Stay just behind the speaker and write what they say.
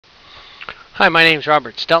Hi, my name is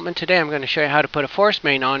Robert Steltman. Today I'm going to show you how to put a force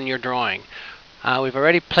main on your drawing. We've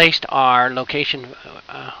already placed our location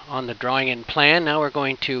on the drawing and plan. Now we're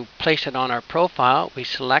going to place it on our profile. We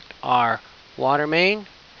select our water main.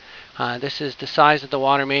 This is the size of the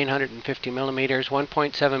water main, 150 millimeters,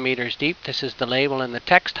 1.7 meters deep. This is the label and the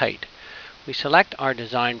text height. We select our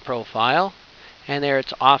design profile, and there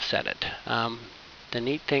it's offsetted. The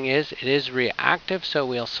neat thing is it is reactive, so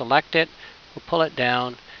we'll select it, we'll pull it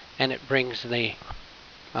down, and it brings the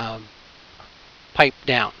pipe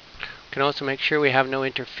down. We can also make sure we have no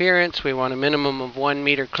interference. We want a minimum of 1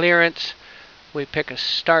 meter clearance. We pick a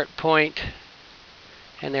start point,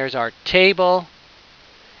 and there's our table,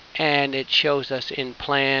 and it shows us in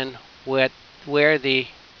plan where the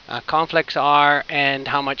conflicts are and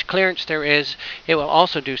how much clearance there is. It will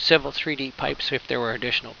also do civil 3D pipes if there were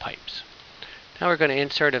additional pipes. Now we're going to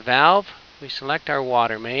insert a valve. We select our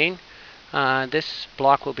water main. This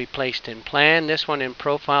block will be placed in plan, this one in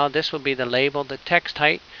profile, this will be the label, the text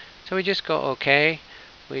height. So we just go OK.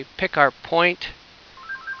 We pick our point,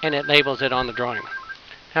 and it labels it on the drawing.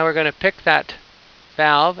 Now we're going to pick that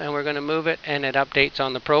valve, and we're going to move it, and it updates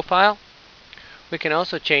on the profile. We can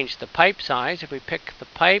also change the pipe size. If we pick the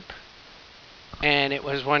pipe, and it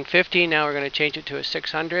was 150, now we're going to change it to a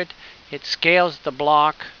 600. It scales the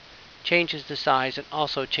block, changes the size, and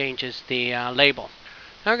also changes the label.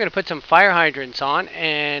 Now we're going to put some fire hydrants on,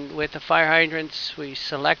 and with the fire hydrants we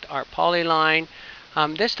select our polyline.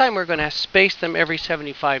 This time we're going to space them every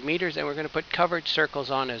 75 meters, and we're going to put covered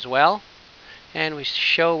circles on as well. And we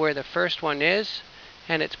show where the first one is,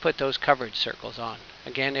 and it's put those covered circles on.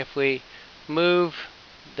 Again, if we move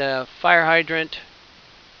the fire hydrant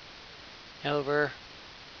over,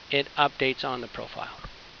 it updates on the profile.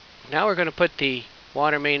 Now we're going to put the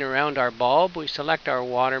water main around our bulb. We select our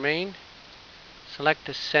water main. Select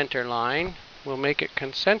the center line. We'll make it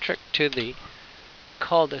concentric to the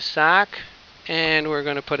cul-de-sac, and we're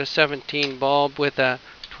going to put a 17 bulb with a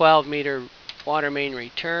 12 meter water main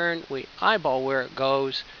return. We eyeball where it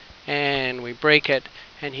goes, and we break it,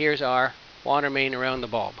 and here's our water main around the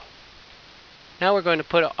bulb. Now we're going to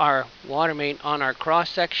put our water main on our cross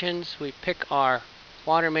sections. We pick our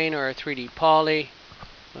water main or a 3D poly.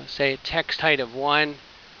 We'll say a text height of 1.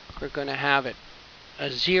 We're going to have it a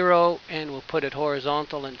 0, and we'll put it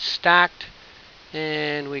horizontal and stacked,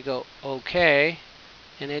 and we go OK,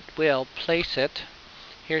 and it will place it.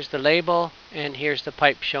 Here's the label, and here's the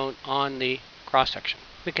pipe shown on the cross section.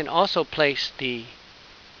 We can also place the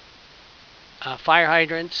fire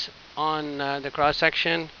hydrants on the cross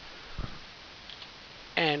section,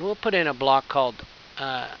 and we'll put in a block called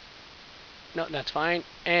no, that's fine,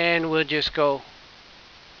 and we'll just go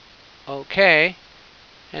OK.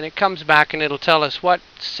 And it comes back, and it'll tell us what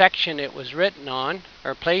section it was written on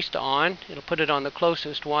or placed on. It'll put it on the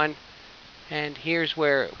closest one, and here's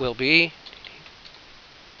where it will be.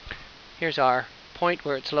 Here's our point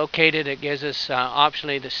where it's located. It gives us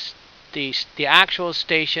optionally the actual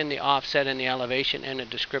station, the offset, and the elevation, and a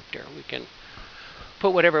descriptor. We can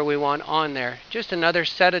put whatever we want on there. Just another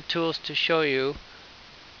set of tools to show you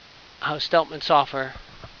how Steltman software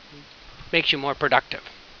makes you more productive.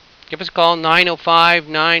 Give us a call,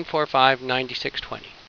 905-945-9620.